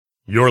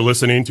You're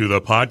listening to the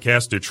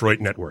Podcast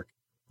Detroit Network.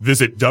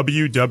 Visit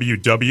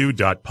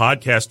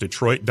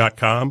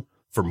www.podcastdetroit.com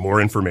for more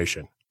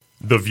information.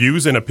 The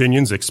views and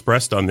opinions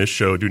expressed on this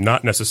show do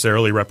not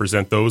necessarily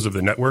represent those of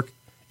the network,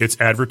 its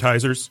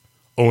advertisers,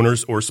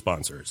 owners, or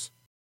sponsors.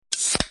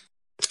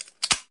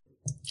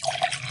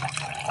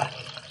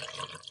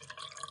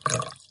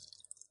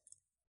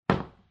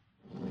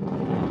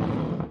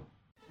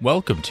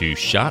 Welcome to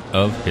Shot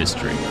of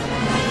History.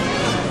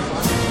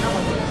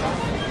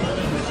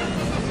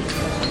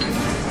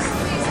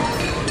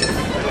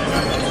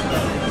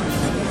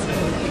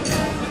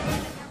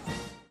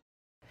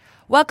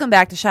 Welcome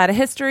back to Shot of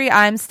History.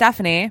 I'm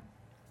Stephanie.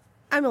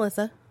 I'm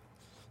Melissa.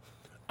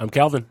 I'm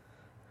Calvin.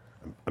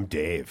 I'm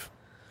Dave.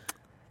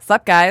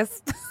 Sup,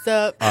 guys?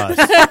 Sup?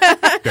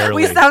 Barely.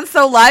 We sound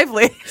so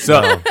lively.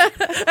 So,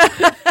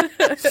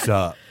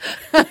 Sup.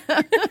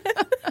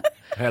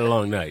 had a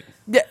long night.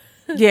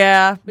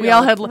 Yeah, we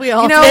all we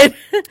all did.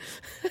 did.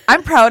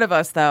 I'm proud of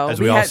us, though. As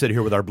we all sit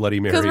here with our Bloody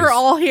Marys. Because we're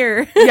all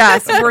here.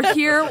 Yes, we're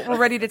here. We're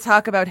ready to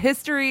talk about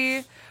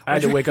history. I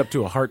had to wake up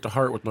to a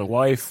heart-to-heart with my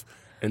wife,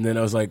 and then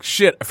I was like,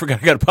 shit, I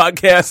forgot I got a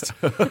podcast.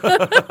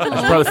 I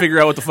should probably figure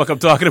out what the fuck I'm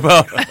talking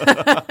about.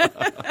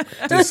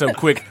 Did some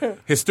quick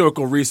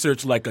historical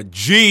research like a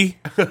G.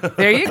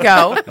 There you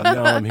go. And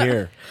now I'm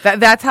here.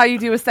 That's how you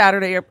do a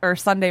Saturday or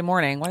Sunday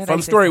morning. What did I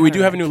Fun say story, we do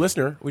Saturday? have a new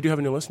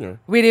listener.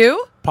 We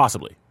do?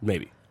 Possibly,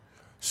 maybe.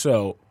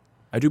 So,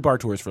 I do bar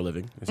tours for a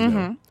living, as you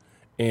know.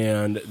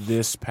 And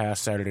this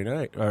past Saturday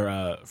night,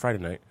 or Friday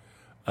night,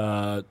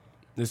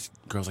 this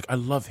girl's like, I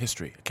love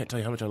history. I can't tell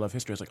you how much I love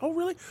history. I was like, oh,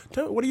 really?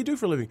 Tell me, what do you do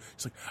for a living?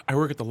 She's like, I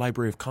work at the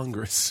Library of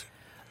Congress.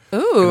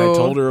 Ooh. And I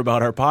told her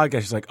about our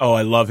podcast. She's like, oh,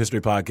 I love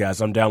history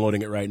podcasts. I'm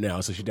downloading it right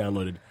now. So she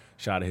downloaded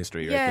Shot of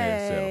History right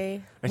there. So.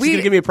 Yay. And she's going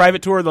to give me a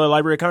private tour of the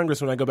Library of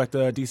Congress when I go back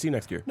to D.C.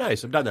 next year.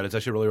 Nice. I've done that. It's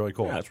actually really, really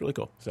cool. Yeah, it's really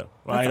cool. So,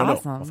 That's I don't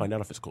awesome. know. I'll find out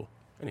if it's cool.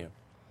 Anyhow.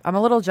 I'm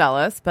a little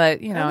jealous,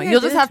 but, you know, think I you'll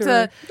did just have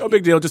to... No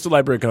big deal. Just the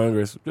Library of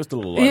Congress. Just a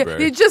little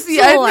library. You just, a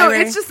yeah, little no,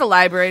 library. it's just a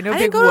library. No I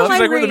big didn't go to whoop. She's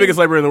like, we're the biggest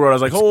library in the world. I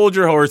was like, hold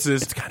your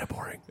horses. It's kind of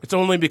boring. It's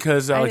only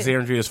because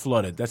Alexandria is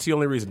flooded. That's the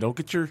only reason. Don't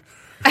get your...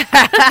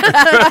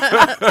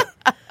 I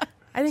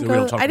didn't So we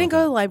don't go. talk I didn't about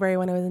go to the library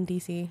when I was in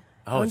DC.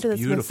 Oh, I went it's to the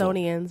beautiful.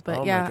 Smithsonian's, but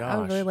Oh, yeah, my I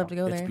would really gosh. love to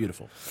go there. It's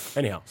beautiful.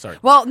 Anyhow, sorry.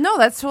 Well, no,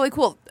 that's really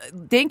cool.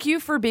 Thank you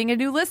for being a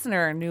new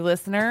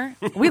listener.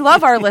 We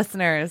love our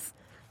listeners.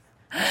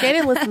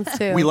 Shannon listens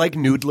too. We like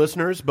nude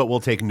listeners, but we'll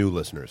take new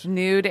listeners.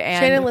 Nude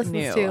and Shannon listens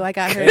new. too. I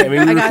got her. I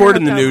mean, we got record her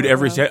in the hooked nude up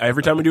every with her.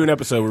 every time we do an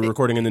episode. We're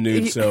recording in the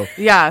nude, so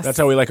Yes. that's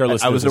how we like our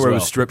listeners. I was as nowhere well.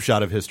 with strip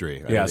shot of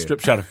history. Yeah,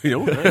 strip shot of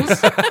nice.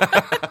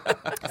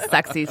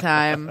 Sexy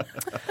time.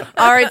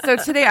 All right, so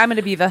today I'm going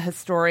to be the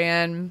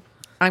historian.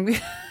 I'm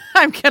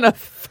gonna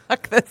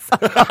fuck this up.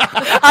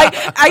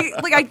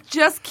 I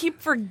just keep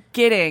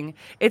forgetting.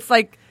 It's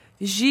like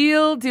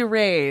Gilles de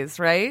Rais,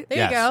 right? There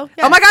Yes. you go.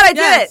 Oh my God, I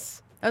did it.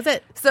 That was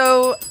it.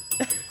 So,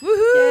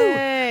 woohoo!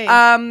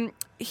 Yay.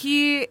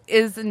 He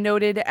is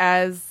noted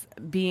as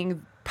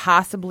being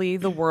possibly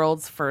the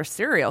world's first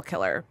serial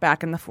killer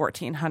back in the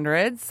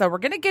 1400s. So we're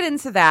going to get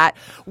into that.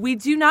 We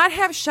do not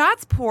have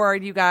shots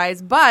poured, you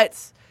guys,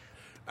 but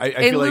I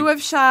in feel lieu like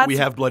of shots, we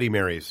have Bloody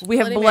Marys. we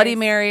have Bloody Bloody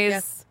Marys. Marys.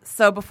 Yes.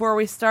 So before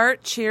we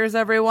start, cheers,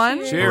 everyone.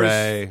 Cheers. Cheers.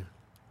 Hooray.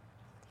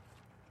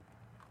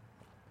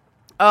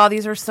 Oh,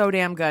 these are so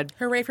damn good.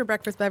 Hooray for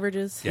breakfast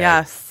beverages.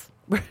 Yeah.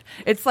 Yes.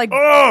 It's like,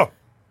 Oh.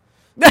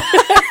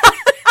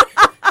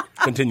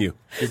 Continue.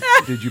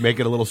 Did you make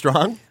it a little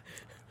strong?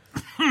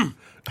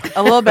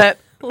 a little bit.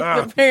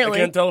 Apparently.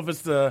 I can't tell if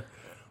it's the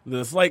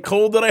slight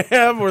cold that I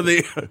have or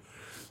the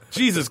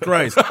Jesus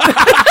Christ.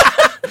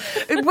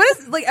 What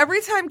is, like,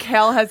 every time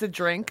Cal has a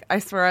drink, I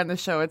swear on the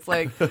show, it's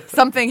like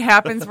something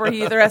happens where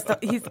he either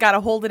he's got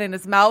to hold it in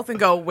his mouth and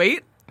go,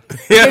 wait.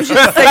 Gives you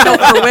the signal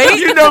for wait.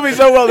 You know me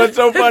so well. That's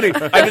so funny.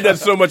 I did that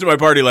so much at my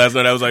party last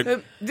night. I was like,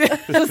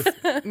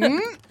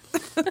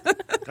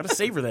 gotta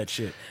savor that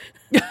shit.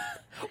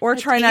 Or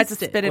try not to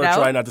taste it. spit it Or out.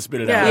 try not to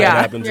spit it Yeah. out. Yeah.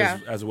 That happens Yeah.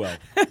 as well.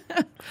 You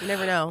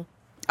never know.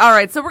 All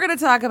right, so we're going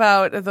to talk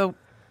about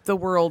the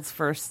world's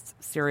first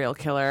serial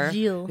killer,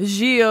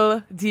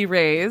 Gilles de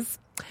Rais.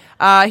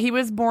 He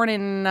was born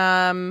in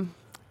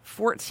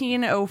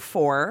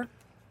 1404.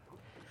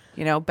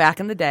 You know, back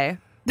in the day.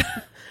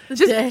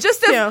 just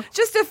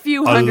a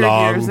few hundred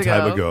years ago.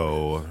 time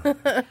ago. In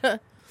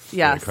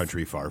Yes, a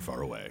country far,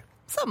 far away.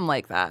 something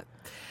like that.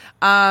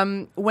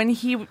 When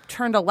he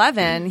turned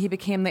 11, he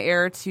became the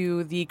heir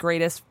to the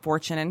greatest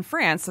fortune in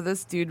France. So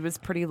this dude was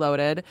pretty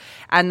loaded.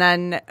 And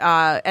then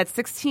at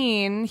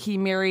 16, he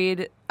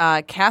married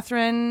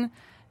Catherine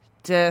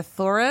de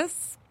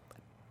Thouars.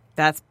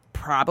 That's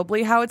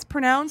probably how it's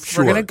pronounced.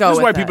 Sure. We're going to go This is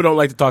with why it. people don't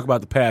like to talk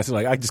about the past. They're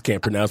like, I just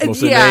can't pronounce most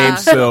of the Yeah.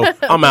 names, so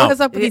I'm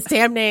What's out. up with these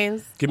damn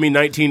names? Give me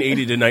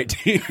 1980 to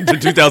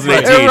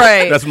 2018.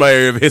 Right. That's my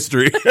area of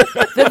history.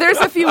 There's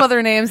a few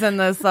other names in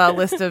this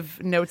list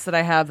of notes that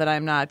I have that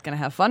I'm not going to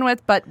have fun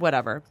with, but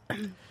whatever.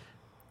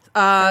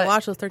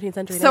 Watch those 13th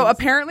century So names.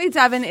 apparently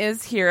Devin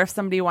is here if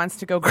somebody wants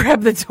to go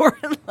grab the door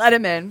and let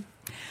him in.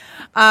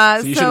 So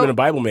you should have been a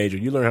Bible major.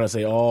 You learn how to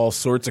say all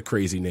sorts of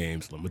crazy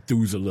names, like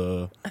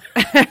Methuselah.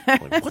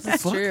 Like, what the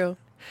fuck? True.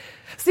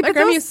 See, My but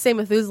grandma those- used to say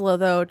Methuselah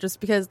though, just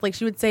because like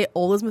she would say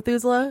old as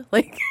Methuselah.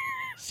 Like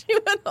she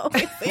would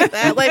always say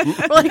that. Like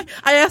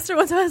I asked her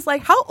once, I was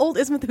like, "How old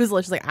is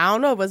Methuselah?" She's like, "I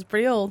don't know, but it's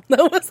pretty old."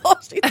 That was all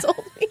she told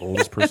me.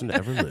 Oldest person to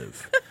ever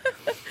live.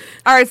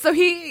 All right, so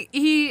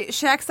he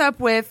shacks up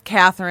with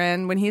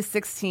Catherine when he's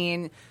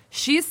 16.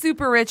 She's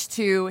super rich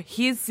too.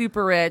 He's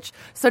super rich.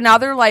 So now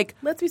they're like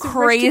Let's be super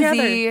rich together.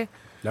 crazy. Now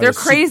They're they're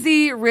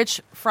crazy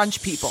rich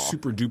French people.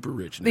 Super duper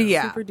rich now.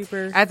 Yeah, Super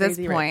duper at this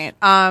crazy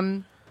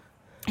point.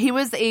 He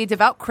was a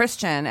devout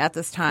Christian at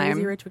this time.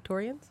 Crazy rich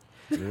Victorians.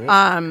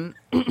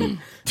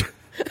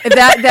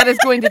 That is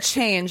going to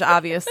change,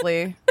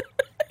 obviously,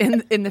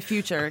 in the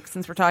future,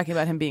 since we're talking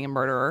about him being a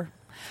murderer.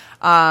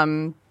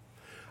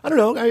 I don't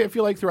know. I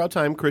feel like throughout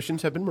time,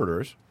 Christians have been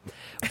murderers.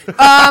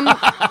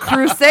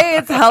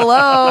 Crusades,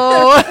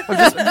 hello. I'm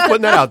just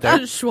putting that out there.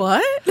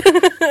 What?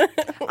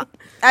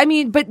 I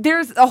mean, but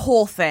there's a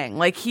whole thing.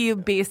 Like, he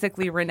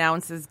basically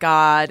renounces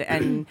God,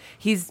 and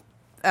he's.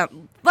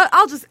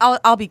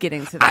 I'll be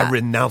getting to that. I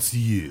renounce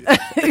you.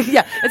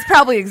 Yeah, it's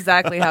probably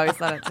exactly how he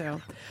said it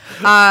too.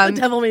 The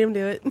devil made him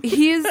do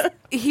it.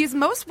 He's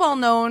most well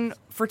known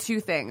for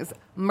two things: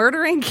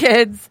 murdering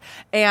kids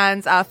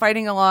and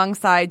fighting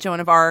alongside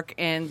Joan of Arc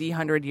in the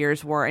 100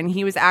 Years' War. And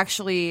he was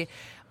actually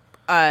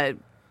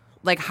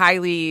like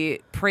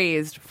highly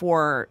praised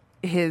for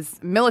his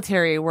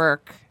military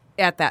work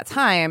at that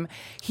time.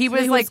 He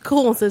was He like was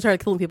cool instead of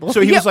started killing people.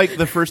 So he was like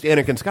the first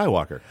Anakin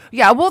Skywalker.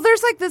 Yeah, well,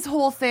 there's like this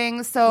whole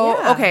thing. So,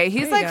 Yeah, okay,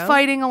 he's there you like go.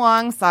 fighting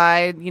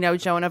alongside,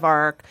 Joan of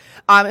Arc.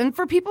 And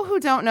for people who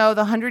don't know,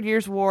 the 100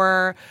 Years'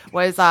 War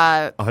was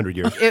 100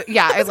 years.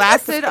 it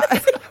lasted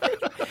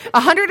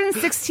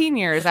 116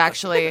 years,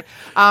 actually.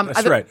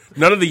 That's right.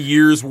 None of the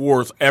years'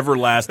 wars ever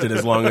lasted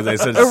as long as they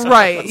said.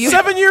 Right.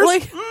 7 years?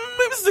 Like-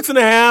 Maybe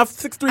 6.5,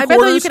 6 3 I bet though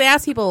quarters. you could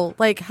ask people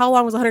like, "How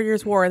long was the 100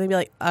 Years' War?" and they'd be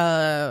like,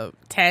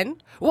 10.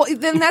 Well,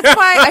 then that's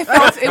why I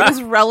felt it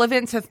was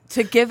relevant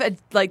to give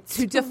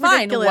to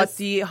define ridiculous. what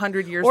the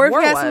 100 Years' Or if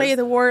War you ask was. somebody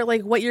the war,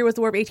 like, what year was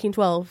the war of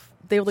 1812?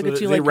 They would look at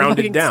you they like you're rounded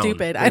fucking down.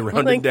 stupid. They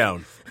rounded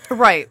down.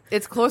 Right.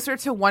 It's closer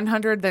to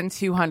 100 than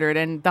 200,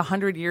 and the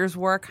 100 Years'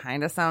 War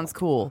kind of sounds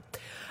cool.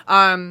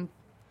 So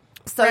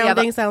yeah,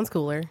 Rounding sounds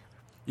cooler.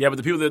 Yeah, but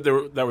the people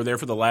that were there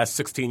for the last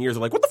 16 years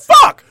are like, what the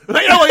fuck?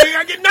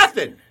 I get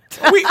nothing.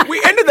 We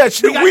ended that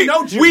shit. got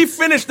no juice. We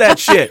finished that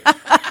shit.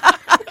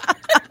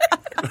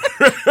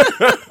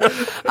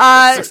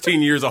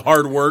 16 years of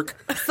hard work.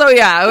 So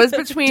yeah, it was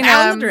between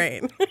Down the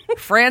drain.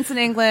 France and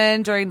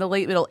England during the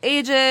late Middle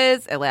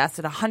Ages. It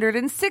lasted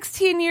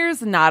 116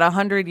 years, not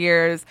 100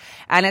 years.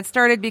 And it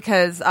started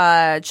because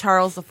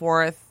Charles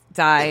IV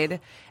died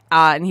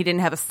and he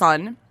didn't have a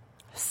son.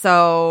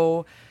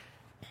 So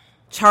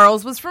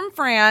Charles was from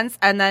France,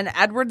 and then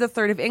Edward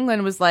III of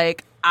England was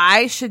like,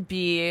 I should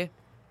be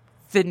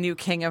the new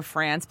king of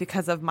France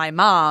because of my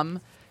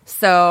mom.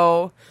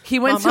 So he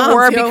went My to mom's,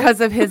 war yo.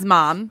 because of his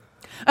mom.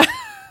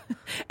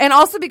 And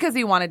also because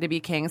he wanted to be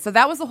king. So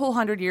that was the whole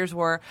 100 Years'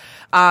 War.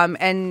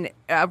 And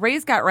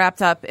Reyes got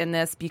wrapped up in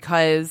this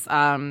because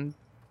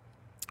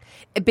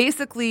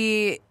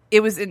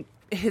it was in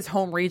his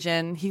home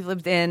region. He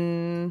lived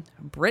in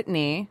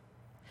Brittany.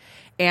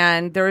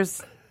 And there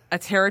was a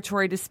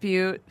territory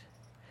dispute.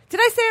 Did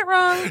I say it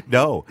wrong?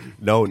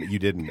 No, you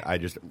didn't. I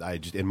just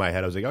in my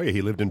head I was like, oh yeah,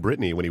 he lived in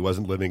Brittany when he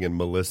wasn't living in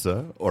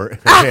Melissa or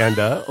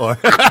Amanda or.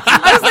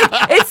 I was like,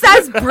 it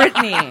says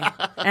Brittany.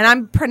 And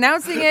I'm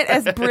pronouncing it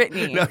as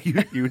Brittany. No,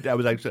 you. That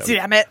was actually.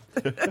 Damn it.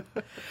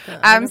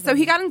 So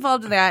he got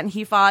involved in that, and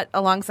he fought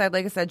alongside,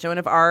 like I said, Joan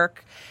of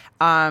Arc.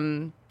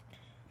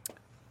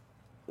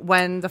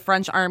 When the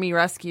French army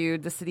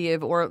rescued the city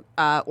of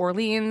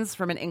Orleans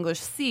from an English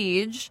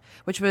siege,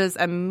 which was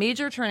a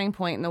major turning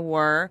point in the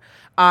war.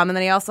 And then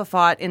he also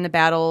fought in the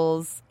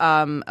battles,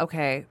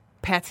 pâté.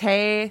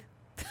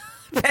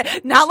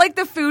 Not like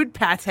the food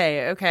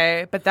pâté,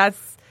 okay? But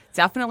that's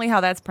definitely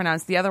how that's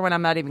pronounced. The other one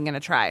I'm not even going to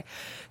try.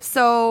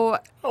 So,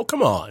 Oh,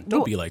 come on.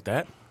 Don't be like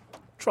that.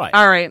 Try it.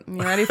 all right,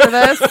 you ready for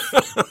this?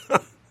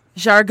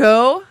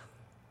 Jargot?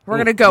 We're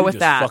going to go You with just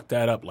that. fucked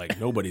that up like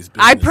nobody's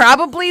business. I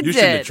probably You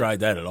shouldn't have did. tried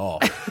that at all.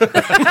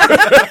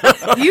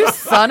 You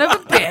son of a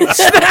bitch.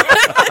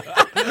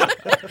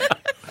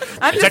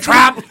 It's a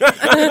trap.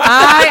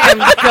 I am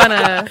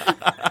gonna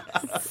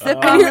sip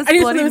on I this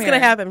knew Bloody something was going to Mary.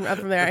 happen up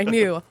from there. I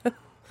knew.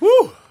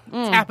 Woo.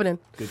 It's happening.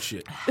 Good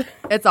shit.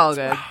 It's all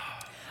good.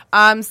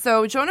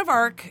 So Joan of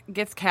Arc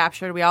gets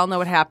captured. We all know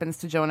what happens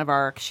to Joan of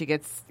Arc. She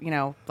gets,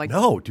 like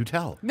No, do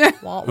tell.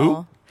 Wall,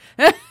 wall.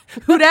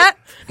 who dat?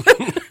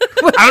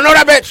 I don't know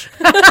that bitch.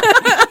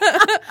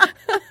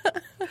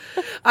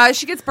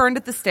 She gets burned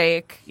at the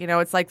stake.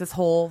 It's like this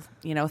whole,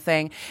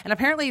 thing. And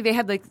apparently they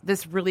had like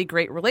this really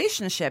great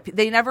relationship.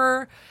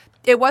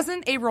 It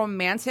wasn't a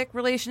romantic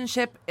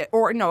relationship it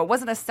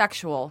wasn't a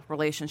sexual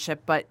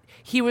relationship, but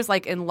he was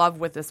like in love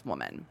with this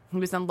woman. He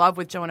was in love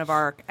with Joan of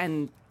Arc,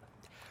 and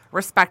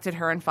respected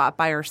her and fought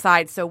by her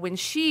side. So when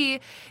she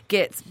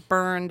gets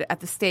burned at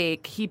the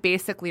stake, he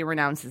basically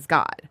renounces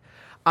God.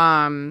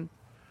 I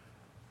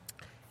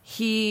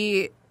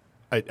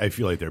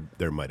feel like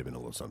there might have been a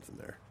little something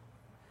there.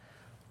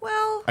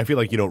 Well, I feel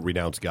like you don't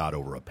renounce God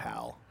over a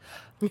pal.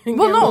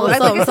 well, no,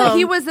 like I said, some.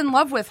 he was in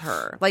love with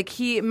her. Like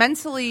he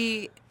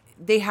mentally,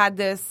 they had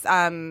this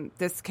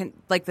this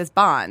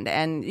bond,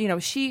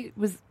 and she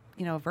was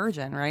a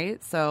virgin,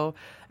 right? So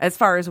as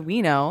far as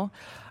we know,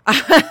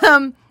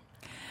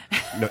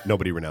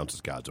 Nobody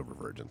renounces gods over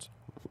virgins.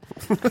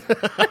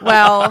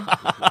 well,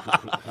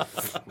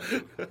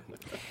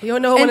 You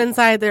don't know what went on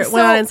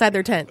inside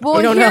their tent. well,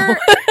 you don't know.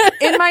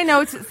 in my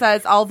notes it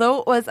says, although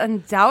it was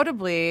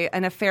undoubtedly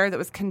an affair that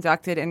was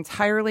conducted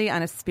entirely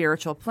on a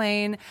spiritual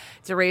plane,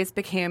 Therese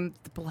became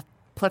the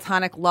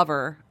platonic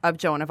lover of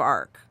Joan of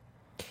Arc.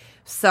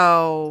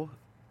 So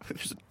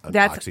There's an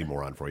That's-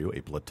 oxymoron for you,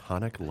 a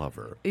platonic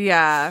lover.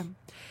 yeah.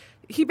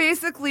 He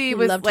basically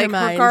was loved her like her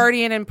mind.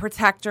 guardian and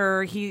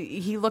protector.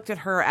 He looked at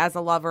her as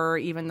a lover,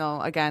 even though,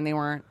 again, they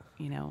weren't,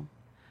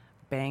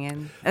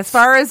 banging. As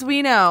far as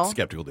we know.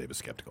 Skeptical Dave is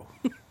skeptical.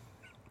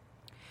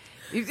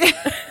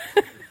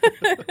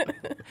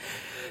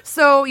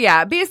 So,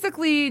 yeah,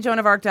 basically, Joan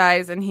of Arc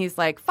dies, and he's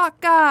like, fuck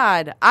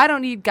God. I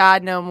don't need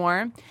God no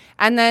more.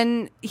 And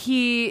then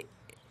he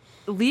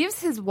leaves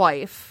his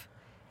wife,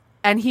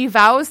 and he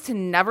vows to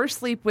never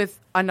sleep with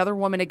another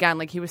woman again.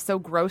 Like, he was so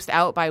grossed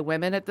out by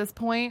women at this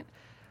point.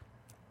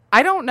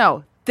 I don't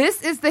know.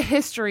 This is the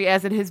history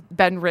as it has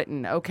been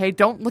written, okay?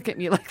 Don't look at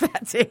me like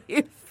that,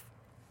 Dave.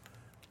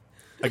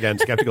 Again,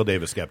 skeptical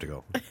Dave is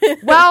skeptical.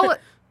 Well,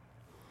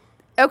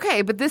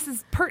 okay, but this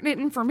is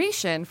pertinent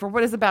information for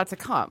what is about to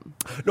come.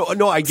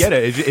 No, I get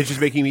it. It's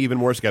just making me even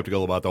more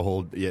skeptical about the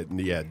whole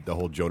the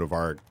whole Joan of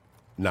Arc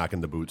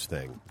knocking the boots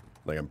thing.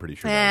 Like, I'm pretty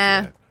sure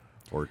that was,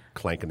 or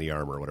clanking the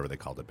arm or whatever they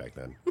called it back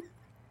then.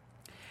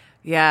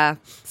 Yeah.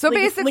 So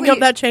basically, link up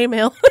that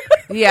chainmail.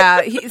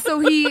 yeah.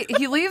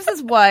 He leaves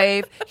his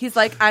wife. He's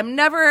like, I'm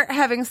never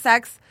having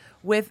sex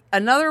with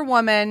another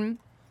woman.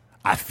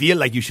 I feel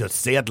like you should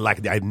say it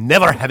like that. I'm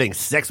never having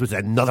sex with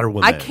another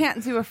woman. I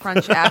can't do a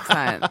French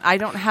accent. I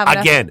don't have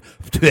enough, Again.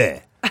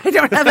 I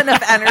don't have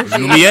enough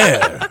energy.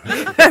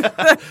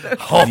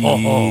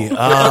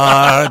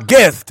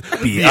 Guest.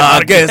 Be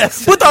our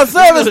guest. Put our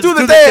service to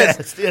the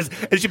test. Yes.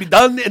 It should be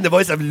done in the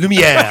voice of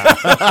Lumiere.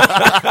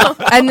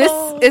 And this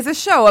is a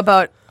show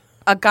about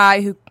a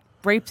guy who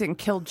raped and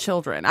killed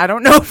children. I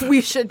don't know if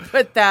we should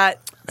put that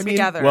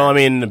together. Well, I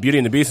mean, Beauty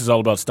and the Beast is all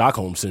about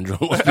Stockholm syndrome.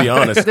 Let's be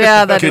honest.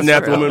 Yeah, that is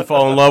Kidnapped true. woman,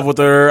 fall in love with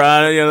her.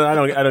 I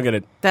don't get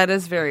it. That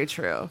is very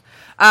true.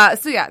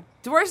 So yeah,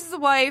 divorces the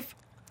wife,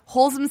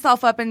 holds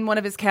himself up in one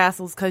of his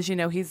castles because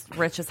he's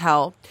rich as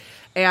hell,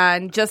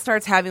 and just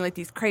starts having like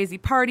these crazy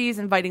parties,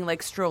 inviting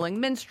like strolling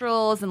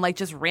minstrels and like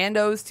just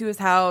randos to his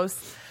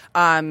house,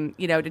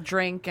 to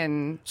drink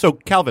and. So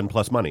Calvin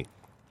plus money.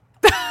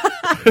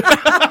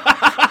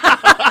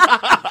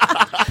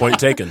 Point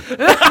taken.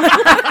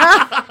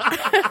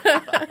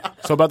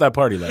 So about that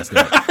party last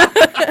night.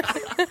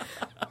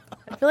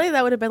 I feel like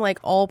that would have been like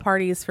all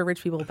parties for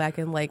rich people back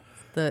in like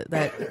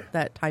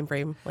that time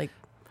frame. Like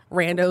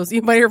randos, you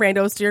invite your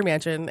randos to your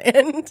mansion,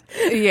 and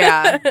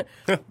Yeah,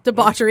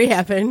 debauchery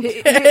happened.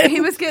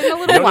 he was getting a You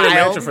little don't need a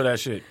mansion wild. for that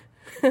shit.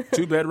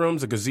 2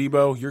 bedrooms, a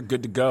gazebo, you're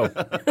good to go.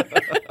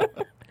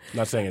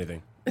 Not saying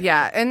anything.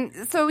 Yeah, and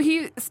so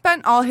he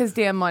spent all his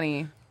damn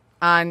money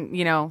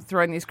on,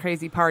 throwing these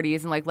crazy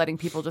parties and like letting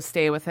people just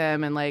stay with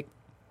him and like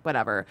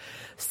whatever.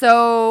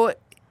 So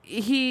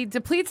he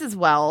depletes his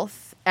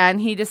wealth and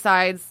he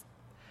decides,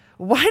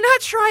 why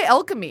not try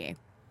alchemy?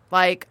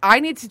 Like, I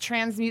need to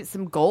transmute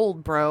some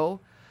gold, bro.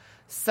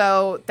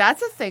 So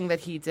that's a thing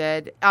that he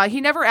did.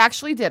 He never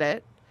actually did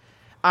it.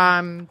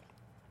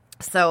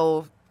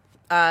 So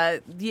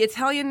the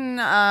Italian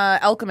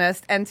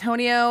alchemist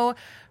Antonio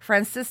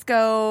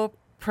Francisco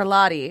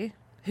Prelati,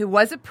 who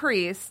was a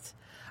priest,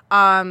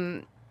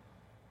 told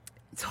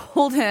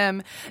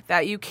him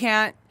that you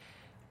can't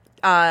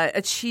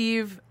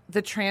achieve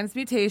the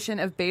transmutation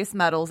of base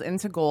metals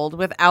into gold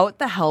without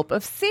the help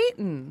of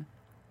Satan.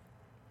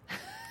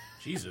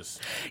 Jesus.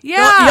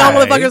 Yeah.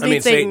 Y'all motherfuckers I need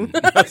mean, Satan.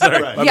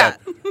 Sorry. My Yeah. bad.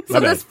 So My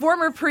bad. this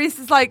former priest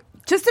is like,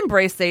 just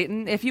embrace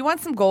Satan. If you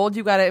want some gold,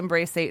 you got to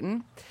embrace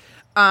Satan.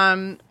 So,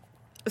 I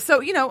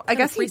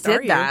guess he priest are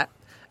did you? that.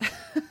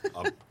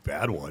 A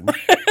bad one.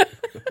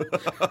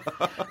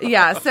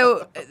 Yeah.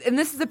 So, and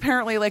this is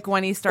apparently like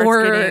when he starts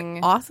Or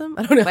getting awesome.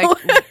 I don't know.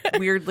 like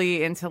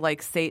weirdly into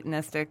like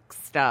Satanistic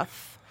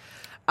stuff.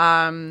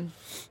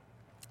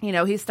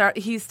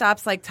 He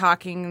stops like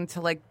talking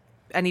to like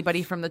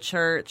anybody from the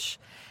church.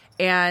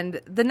 And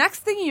the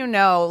next thing you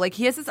know, like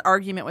he has this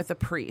argument with a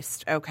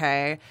priest,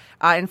 okay,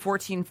 in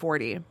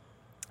 1440.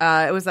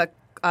 It was a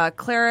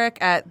cleric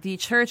at the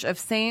Church of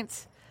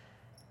Saint.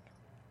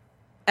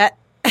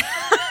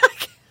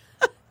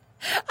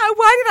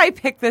 Why did I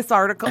pick this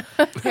article?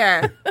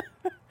 Here.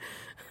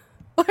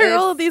 Why are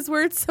all of these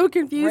words so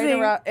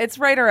confusing? It's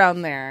right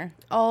around there.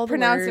 All the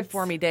Pronounce it words.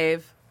 for me,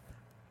 Dave.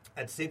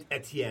 At Saint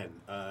Etienne.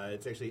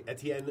 It's actually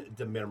Etienne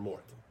de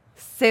Mermort.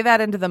 Say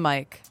that into the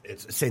mic.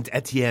 It's Saint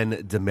Etienne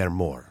de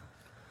Mermor.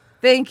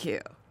 Thank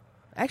you.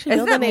 Actually,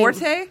 Isn't know the that name.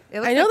 Morte? It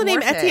looks I know like the name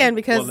Morte. Etienne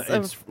because Well,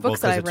 of it's books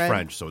that I've it's read.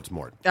 French, so it's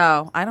Mort.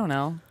 Oh, I don't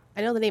know.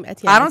 I know the name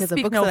Etienne I don't because of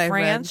speak books no that I've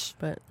French.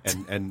 read.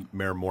 But And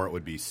Mare Mort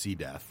would be sea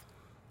death.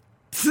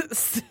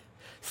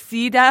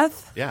 Sea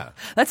death? Yeah.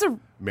 That's a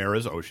Mare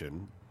is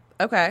ocean.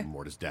 okay.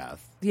 Mort is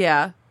death.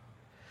 Yeah.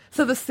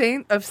 So the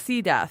saint of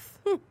sea death.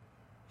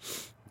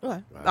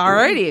 okay.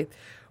 Alrighty.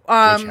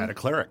 Which had a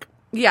cleric.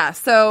 Yeah.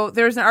 So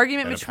there's an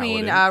argument And a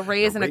between paladin,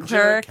 Reyes and a ranger,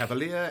 cleric.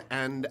 Cavalier,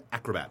 and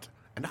acrobat.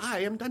 And I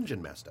am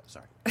dungeon master.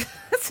 Sorry.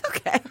 It's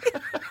okay.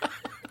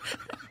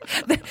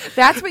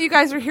 That's what you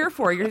guys are here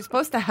for. You're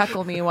supposed to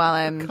heckle me while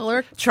I'm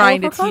Color-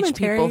 trying to colorful teach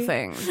people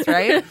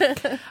commentary.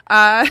 things,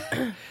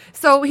 right?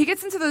 So he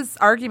gets into this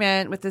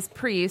argument with this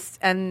priest,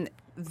 and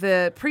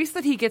the priest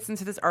that he gets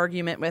into this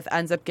argument with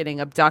ends up getting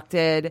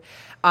abducted.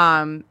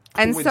 And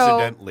so,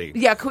 Coincidentally.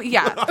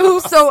 yeah. Ooh,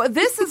 so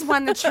this is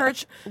when the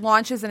church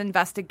launches an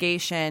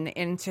investigation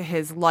into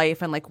his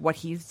life and like what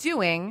he's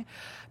doing,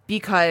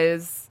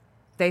 because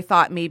they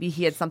thought maybe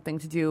he had something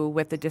to do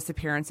with the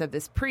disappearance of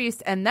this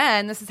priest. And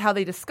then this is how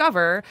they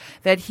discover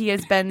that he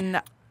has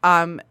been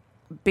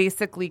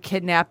basically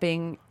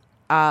kidnapping,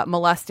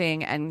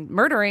 molesting, and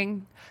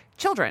murdering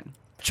children.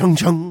 Chung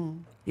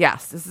chung.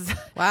 Yes, this is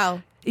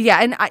Wow. yeah.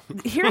 And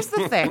here's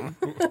the thing: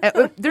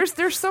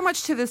 there's so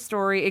much to this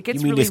story. It gets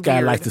You mean really this guy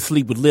weird. likes to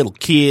sleep with little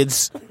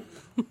kids?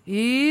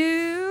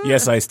 You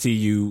Yes, Ice-T,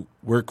 you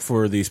work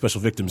for the Special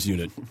Victims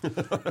Unit.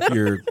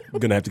 You're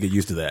going to have to get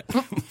used to that.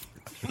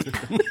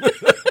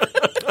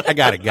 I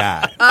got a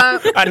guy.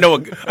 I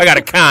know. I got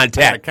a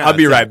contact. I'll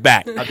be right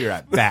back. I'll be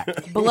right back.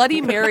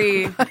 Bloody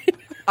Mary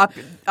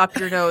up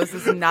your nose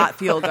does not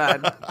feel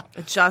good.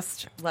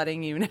 Just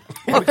letting you know.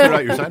 Clear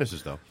out your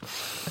sinuses, though.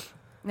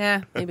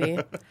 Yeah, Maybe.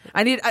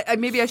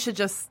 maybe I should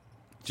just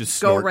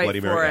Just go snort right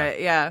Bloody for Mary.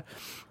 it. Yeah.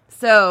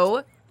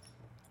 So,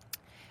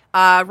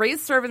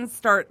 Ray's servants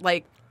start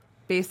like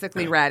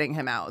basically ratting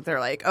him out. They're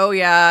like, "Oh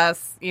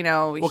yes, you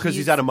know." Well, because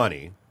he's out of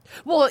money.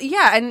 Well,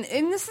 yeah, and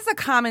this is a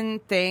common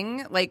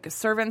thing. Like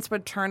servants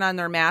would turn on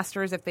their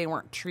masters if they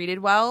weren't treated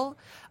well,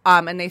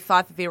 and they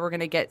thought that they were going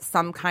to get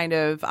some kind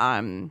of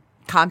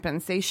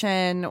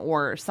compensation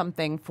or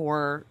something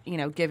for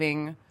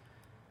giving.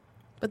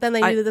 But then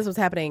they knew that this was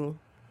happening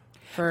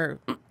for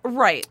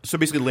Right. So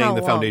basically laying How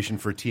the long? foundation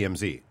for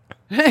TMZ.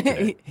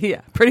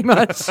 Yeah, pretty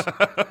much.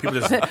 People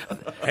just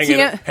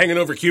hanging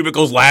over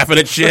cubicles laughing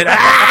at shit.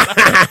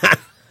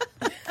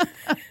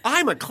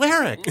 I'm a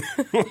cleric.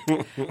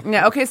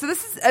 Yeah. Okay. So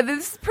this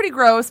is pretty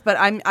gross, but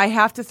I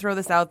have to throw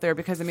this out there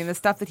because the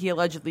stuff that he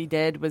allegedly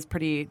did was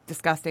pretty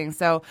disgusting.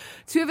 So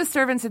 2 of his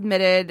servants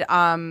admitted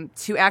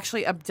to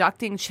actually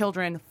abducting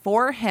children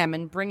for him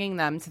and bringing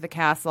them to the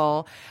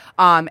castle,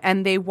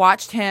 and they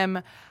watched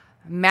him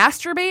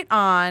masturbate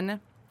on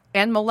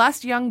and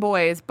molest young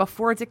boys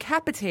before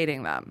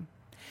decapitating them.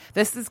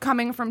 This is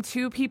coming from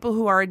 2 people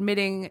who are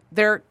admitting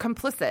they're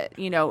complicit,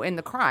 in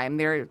the crime.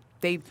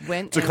 They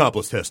went. It's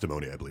accomplice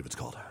testimony, I believe it's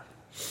called.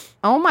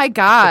 Oh my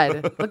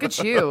God! Look at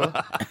you.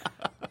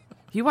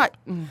 You watch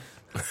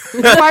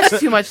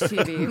too much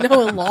TV.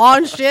 no law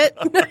and shit.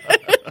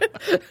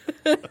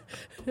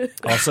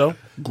 Also,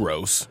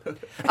 gross.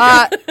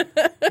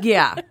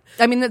 Yeah,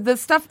 the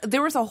stuff.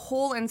 There was a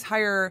whole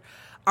entire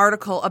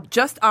article of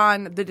just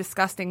on the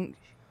disgusting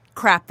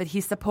crap that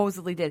he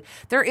supposedly did.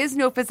 There is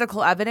no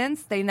physical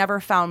evidence. They never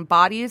found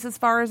bodies, as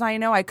far as I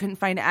know. I couldn't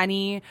find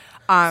any.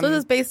 So this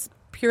is based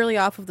purely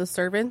off of the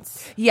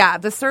servants. Yeah,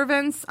 the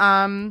servants.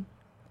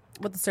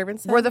 What the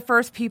servants said? Were the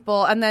first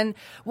people, and then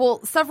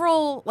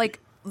several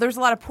there's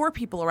a lot of poor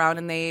people around,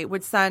 and they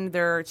would send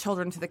their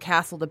children to the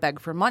castle to beg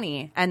for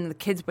money, and the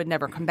kids would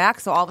never come back.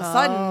 So all of a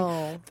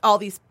sudden, all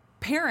these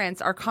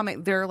parents are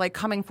coming. They're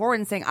coming forward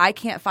and saying, "I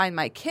can't find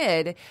my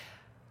kid.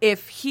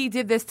 If he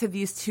did this to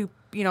these 2."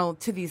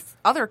 To these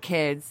other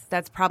kids,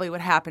 that's probably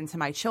what happened to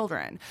my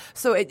children.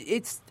 So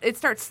it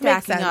starts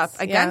stacking sense, up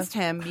yeah. against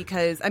him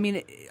because all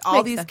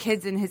Makes these sense.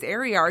 kids in his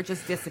area are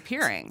just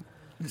disappearing.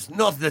 It's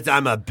not that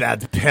I'm a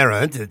bad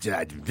parent.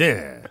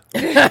 The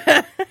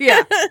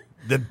Yeah.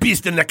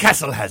 beast in the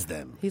castle has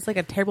them. He's like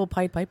a terrible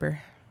Pied Piper.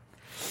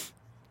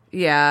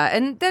 Yeah,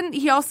 and then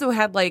he also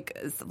had like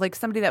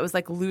somebody that was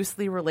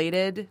loosely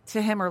related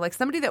to him, or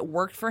somebody that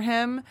worked for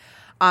him,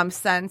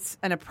 sent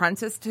an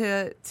apprentice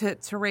to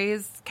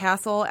Ray's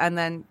castle, and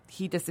then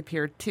he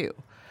disappeared too.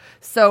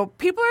 So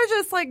people are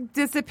just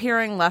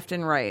disappearing left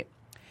and right.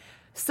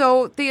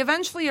 So they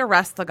eventually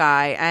arrest the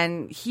guy,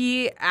 and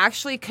he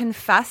actually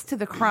confessed to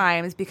the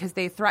crimes because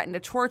they threatened to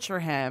torture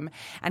him.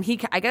 And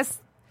I guess,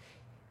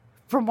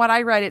 from what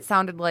I read, it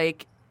sounded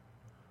like.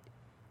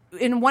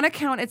 In one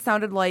account, it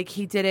sounded like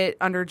he did it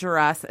under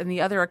duress. In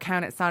the other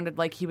account, it sounded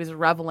like he was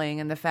reveling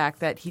in the fact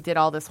that he did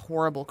all this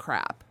horrible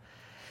crap.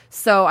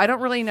 So I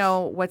don't really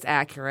know what's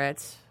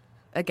accurate.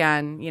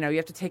 Again, you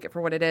have to take it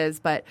for what it is.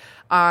 But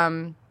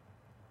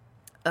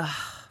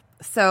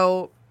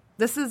so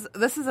this is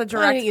a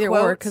direct either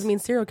quote.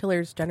 because serial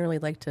killers generally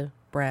like to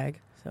brag.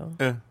 So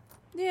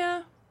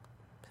Yeah.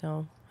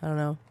 so I don't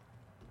know.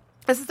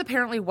 This is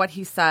apparently what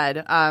he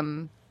said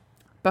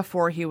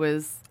before he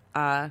was,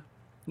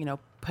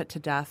 put to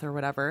death or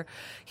whatever.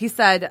 He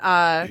said,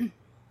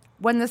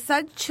 when the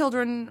said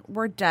children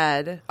were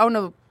dead...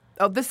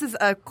 this is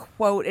a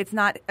quote. It's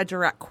not a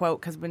direct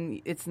quote because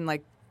when it's in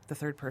like the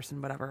third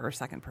person, whatever, or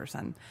second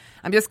person.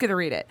 I'm just going to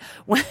read it.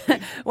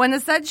 When the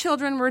said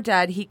children were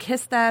dead, he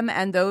kissed them,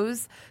 and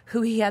those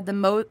who had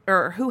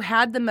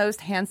the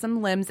most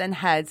handsome limbs and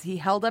heads, he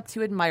held up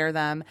to admire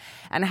them,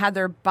 and had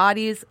their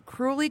bodies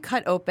cruelly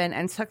cut open,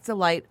 and took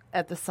delight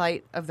at the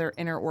sight of their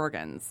inner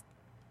organs.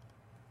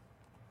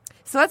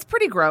 So that's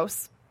pretty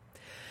gross.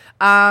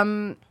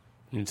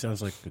 It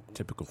sounds like a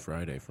typical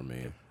Friday for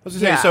me. I was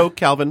going to say, so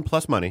Calvin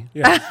plus money.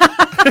 Yeah.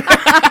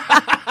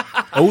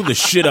 Oh, the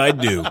shit I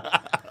do.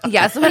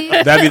 Yeah, so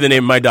That'd be the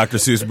name of my Dr.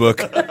 Seuss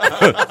book.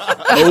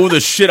 Oh, the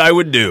shit I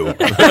would do.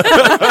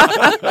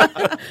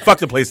 Fuck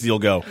the places you'll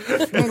go.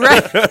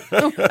 Right.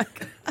 Oh my God.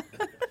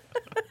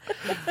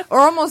 We're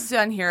almost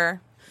done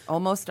here.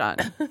 Almost done.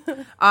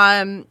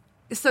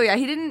 So yeah,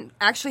 he didn't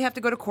actually have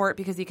to go to court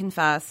because he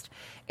confessed,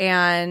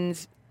 and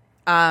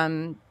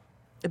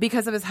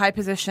because of his high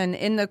position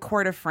in the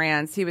court of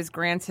France, he was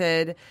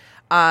granted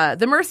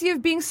the mercy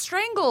of being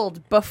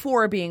strangled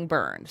before being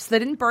burned. So they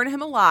didn't burn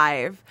him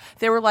alive.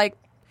 They were like,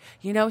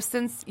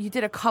 since you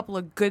did a couple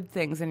of good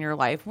things in your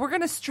life, we're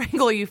going to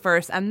strangle you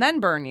first and then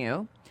burn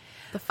you.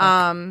 The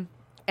fuck?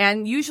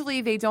 And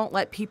usually they don't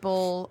let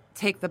people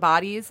take the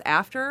bodies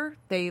after.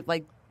 They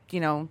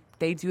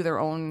they do their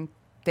own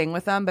thing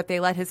with them, but they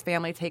let his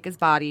family take his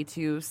body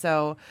too.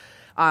 So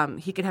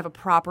he could have a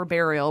proper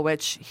burial,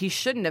 which he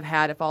shouldn't have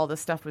had if all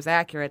this stuff was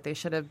accurate. They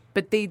should have,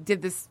 but they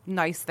did this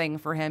nice thing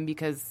for him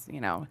because,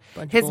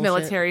 his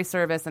military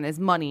service and his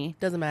money.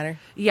 Doesn't matter.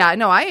 Yeah,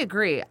 no, I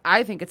agree.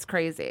 I think it's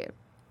crazy.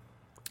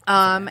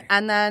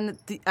 And then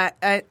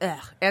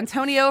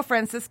Antonio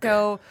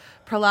Francisco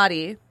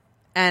Prelati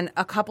and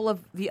a couple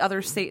of the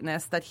other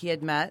Satanists that he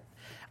had met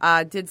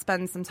did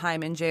spend some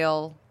time in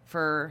jail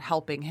for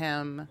helping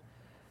him.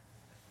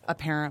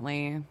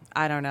 Apparently,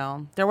 I don't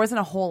know. There wasn't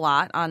a whole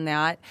lot on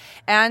that.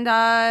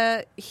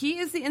 And he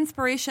is the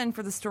inspiration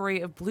for the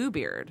story of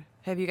Bluebeard.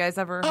 Have you guys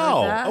ever heard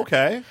that? Oh,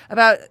 okay.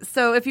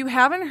 So if you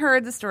haven't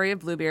heard the story of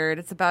Bluebeard,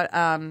 it's about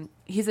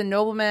he's a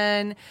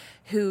nobleman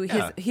who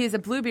he's a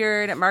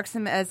Bluebeard. It marks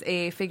him as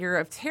a figure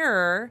of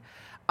terror.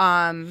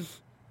 And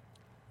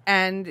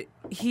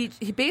he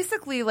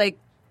basically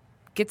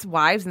gets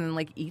wives and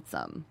then eats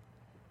them.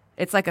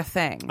 It's like a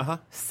thing. Uh-huh.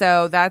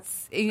 So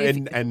that's...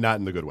 And not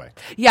in the good way.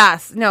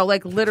 Yes. No,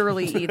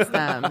 literally eats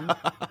them.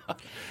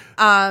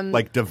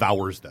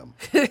 Devours them.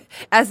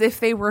 As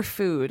if they were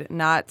food,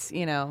 not,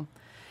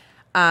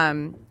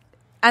 And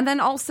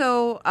then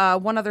also,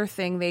 one other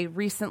thing, they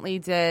recently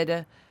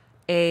did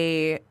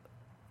a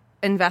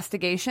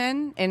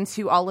investigation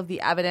into all of the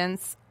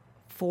evidence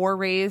for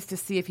Reyes to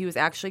see if he was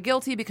actually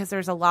guilty, because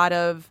there's a lot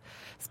of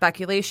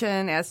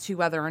speculation as to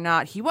whether or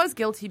not he was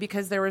guilty,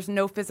 because there was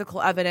no physical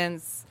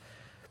evidence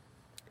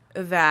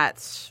that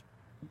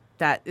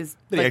is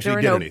there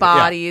were no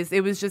bodies. Yeah.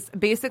 It was just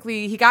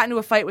basically he got into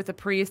a fight with a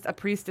priest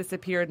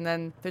disappeared, and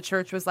then the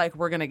church was like,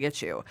 we're gonna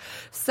get you.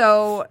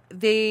 So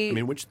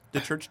which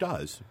the church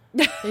does.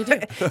 They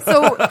do.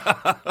 So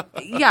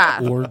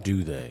yeah. Or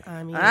do they?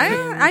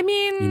 I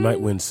mean you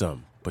might win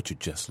some, but you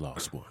just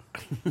lost one.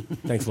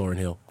 Thanks, Lauryn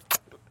Hill.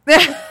 In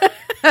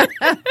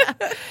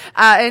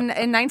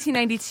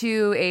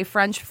 1992, a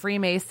French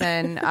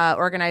Freemason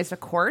organized a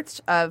court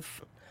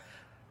of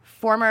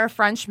former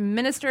French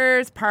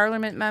ministers,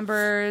 parliament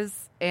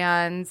members,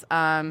 and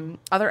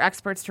other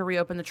experts to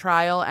reopen the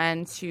trial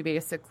and to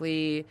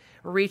basically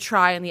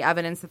retry on the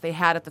evidence that they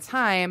had at the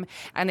time,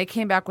 and they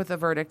came back with a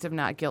verdict of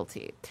not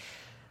guilty.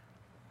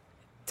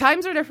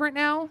 Times are different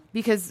now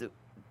because,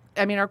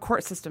 our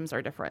court systems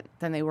are different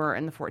than they were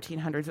in the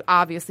 1400s.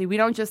 Obviously, we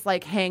don't just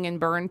hang and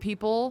burn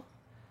people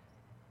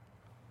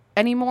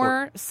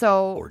anymore.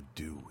 Or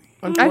do we?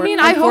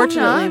 I hope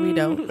not. We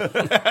don't.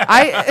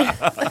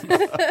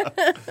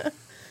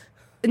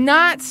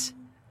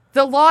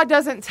 The law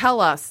doesn't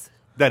tell us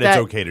that it's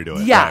okay to do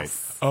it.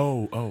 Yes. Right.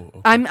 Oh.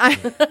 Okay.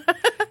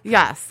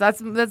 Yes,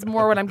 that's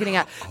more what I'm getting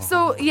at.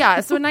 So in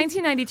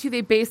 1992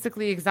 they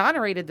basically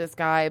exonerated this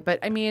guy,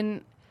 but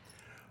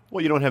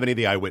well, you don't have any of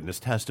the eyewitness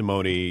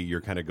testimony. You're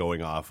kind of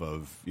going off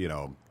of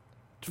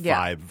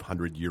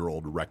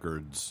 500-year-old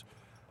records,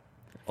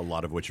 a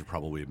lot of which have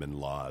probably been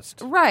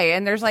lost. Right,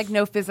 and there's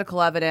no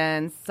physical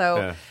evidence.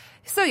 So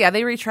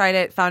they retried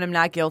it, found him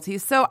not guilty.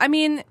 So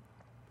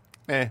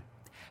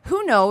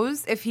who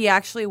knows if he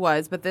actually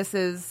was? But this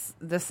is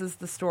the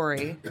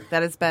story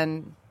that has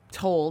been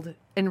told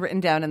and written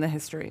down in the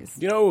histories.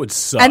 You know what would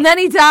suck? And then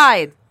he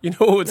died. You know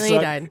what would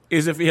suck?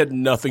 Is if he had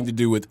nothing to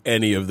do with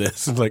any of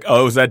this. It's it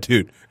was that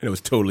dude, and it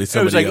was totally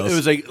somebody else. It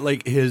was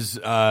like his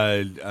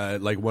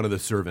one of the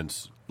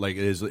servants,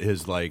 his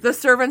the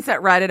servants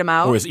that ratted him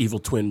out, or his evil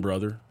twin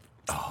brother.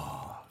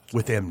 Oh,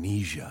 with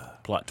amnesia.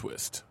 Plot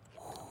twist.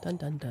 Dun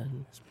dun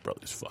dun. His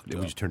brother's fucked We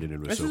up. just turned it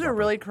into This is a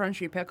really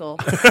crunchy pickle.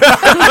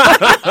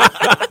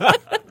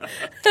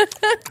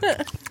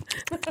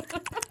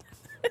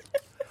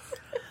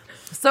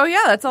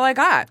 that's all I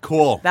got.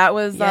 Cool. That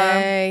was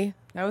Yay.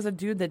 that was a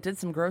dude that did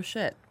some gross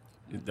shit.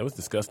 That was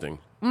disgusting.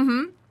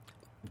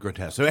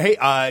 Grotesque. So, hey,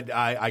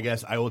 I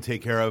guess I will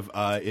take care of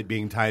it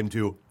being time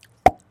to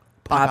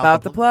Pop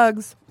out the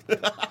plugs.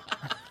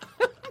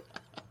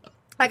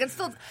 I can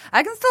still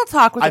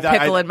talk with a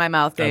pickle in my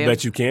mouth, Dave. I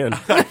bet you can.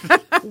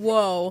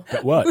 Whoa.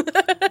 What?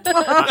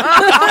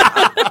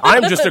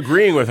 I'm just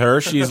agreeing with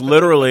her. She's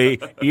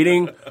literally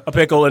eating a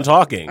pickle and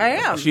talking. I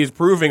am. She's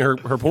proving her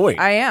point.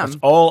 I am. That's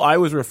all I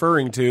was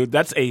referring to.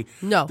 That's a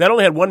No. That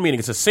only had one meaning.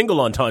 It's a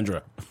single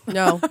entendre.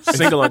 No.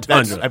 Single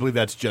entendre. I believe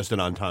that's just an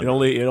entendre.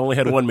 It only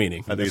had one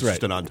meaning. I think it's That's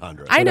just right. an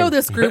entendre. I know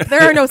this group.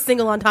 There are no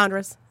single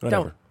entendres.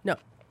 Whatever. Don't. No.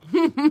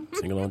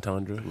 Single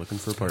entendre. Looking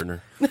for a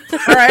partner. All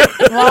right.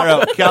 All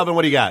right, Calvin,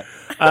 what do you got?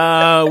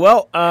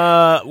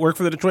 Work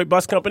for the Detroit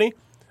Bus Company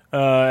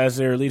as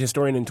their lead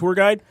historian and tour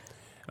guide.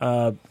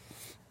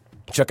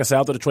 Check us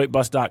out at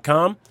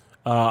DetroitBus.com.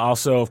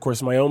 Also, of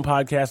course, my own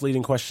podcast,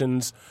 Leading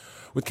Questions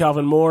with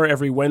Calvin Moore,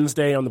 every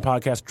Wednesday on the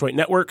Podcast Detroit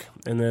Network.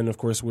 And then, of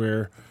course,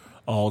 where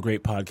all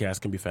great podcasts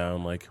can be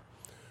found, like,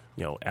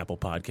 Apple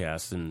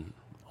Podcasts and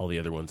all the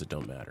other ones that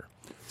don't matter.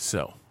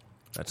 So,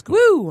 that's cool.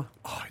 Woo.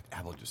 Oh,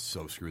 Apple just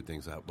so screwed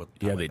things up.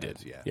 Yeah, they did.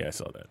 Yeah. Yeah, I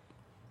saw that.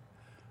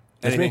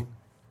 Anything?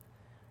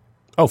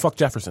 Oh, fuck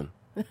Jefferson.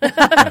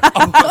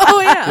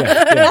 Oh,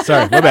 yeah. Yeah,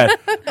 sorry. My bad.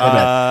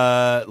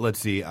 Let's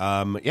see.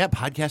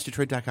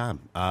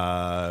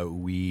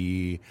 PodcastDetroit.com.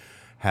 We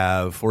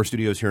have 4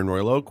 studios here in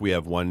Royal Oak. We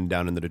have one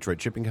down in the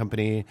Detroit Shipping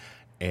Company,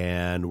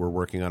 and we're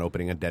working on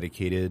opening a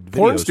dedicated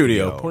video Porn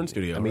studio. Porn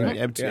studio, I mean,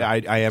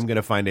 right? I am going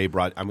to find I'm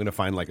going to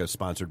find like a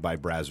sponsored by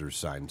Brazzers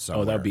sign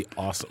somewhere. Oh, that would be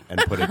awesome. and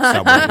put it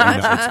somewhere. It's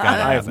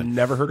gotta I have happen.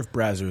 never heard of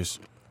Brazzers.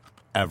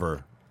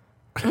 Ever.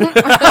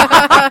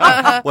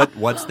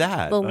 What's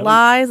that? The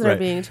lies that Right. are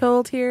being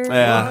told here. So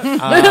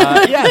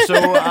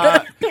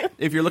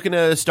if you're looking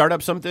to start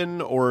up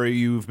something or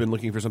you've been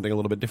looking for something a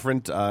little bit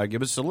different,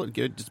 give us a look.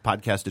 Just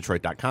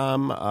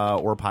podcastdetroit.com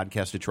or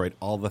Podcast Detroit,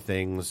 all the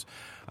things,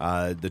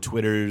 the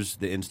Twitters,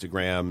 the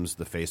Instagrams,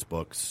 the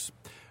Facebooks,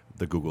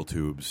 the Google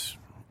Tubes.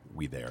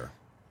 We there.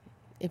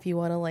 If you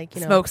want to,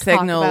 Smoke talk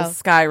signals, about-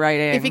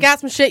 skywriting. If you got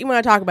some shit you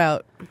want to talk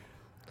about,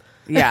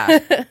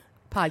 yeah.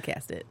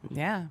 podcast it.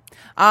 Yeah.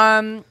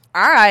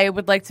 I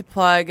would like to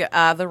plug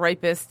the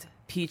Ripest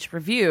Peach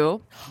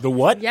Review. The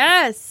what?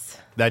 Yes.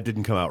 That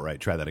didn't come out right.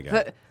 Try that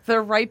again. The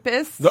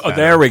Ripest.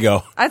 There we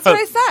go. That's what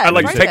I said. I'd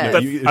like to take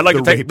Rapist. I'd like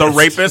to take the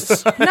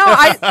rapists. No,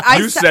 I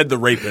You said the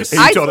rapist.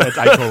 I I totally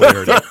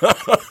heard it.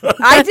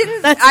 I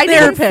didn't. I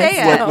didn't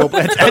say it. Well,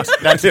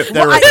 that's it. you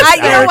know what?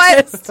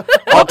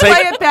 I'll play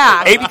it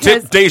back. Ape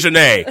because tip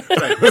Dejanay.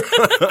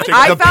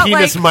 I the felt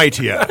penis like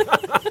mightier.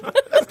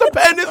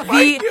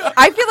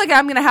 I feel like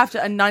I'm going to have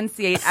to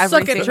enunciate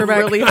everything Trebek.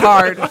 really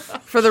hard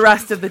for the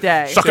rest of the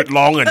day. Suck it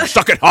long and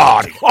suck it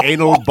hard.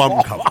 Anal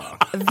bum cover.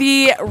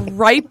 The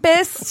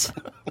Ripest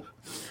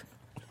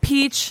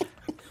Peach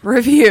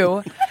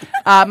Review.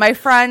 My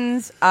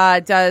friend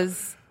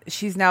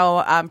she's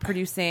now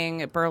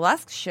producing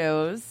burlesque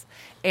shows,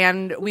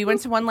 and we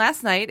went to one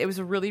last night. It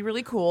was really,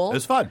 really cool. It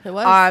was fun. It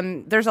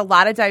was. There's a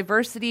lot of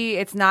diversity.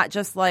 It's not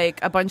just like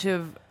a bunch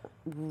of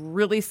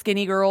really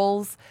skinny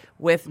girls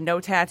with no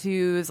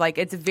tattoos. Like,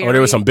 it's very. Oh,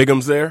 there was some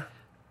bigums there.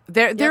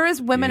 There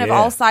is women of Yeah.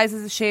 all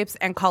sizes, shapes,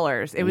 and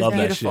colors. It was Love that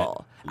beautiful, shit.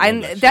 Love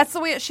and that shit. that's the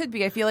way it should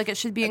be. I feel like it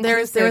should be there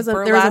inclusive. was a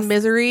burlesque.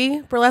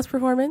 misery burlesque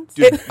performance.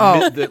 Dude,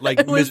 like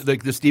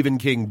the Stephen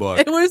King book.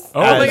 It was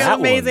Oh, my that God, one.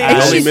 amazing.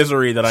 The only She-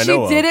 misery that I She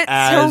know did of. it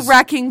As to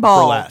Wrecking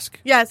Ball. Burlesque.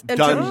 Yes, and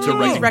Done to to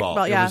Wrecking Wrecking Ball.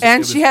 Ball, yeah. It was-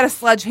 And she had a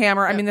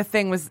sledgehammer. I mean, the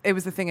thing was a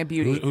thing of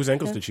beauty. Whose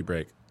ankles did she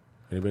break?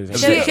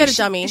 Anybody's She had a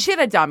dummy. She had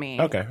a dummy.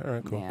 Okay, all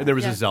right, cool. And there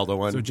was a Zelda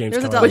one. So James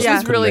There's a Caan double- Which Yeah.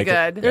 was really couldn't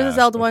make it. good. There's Yeah. a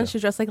Zelda one.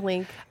 She's dressed like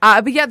Link.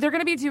 But yeah, they're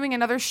going to be doing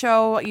another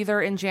show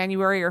either in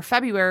January or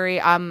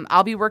February.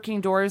 I'll be working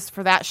doors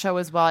for that show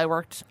as well. I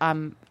worked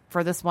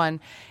for this one,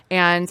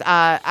 and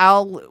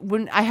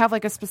when I have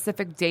like a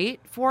specific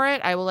date for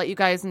it, I will let you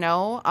guys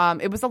know.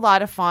 It was a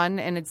lot of fun,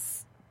 and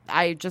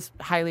I just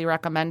highly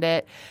recommend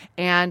it.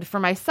 And for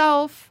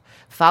myself,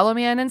 follow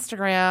me on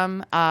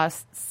Instagram,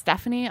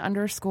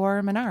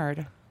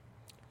 Stephanie_Menard.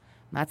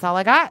 That's all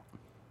I got.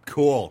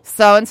 Cool.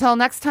 So until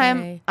next time,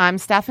 Yay. I'm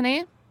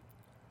Stephanie.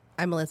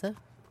 I'm Melissa.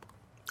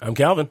 I'm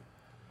Calvin.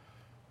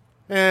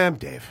 And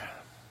Dave.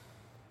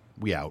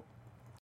 We out.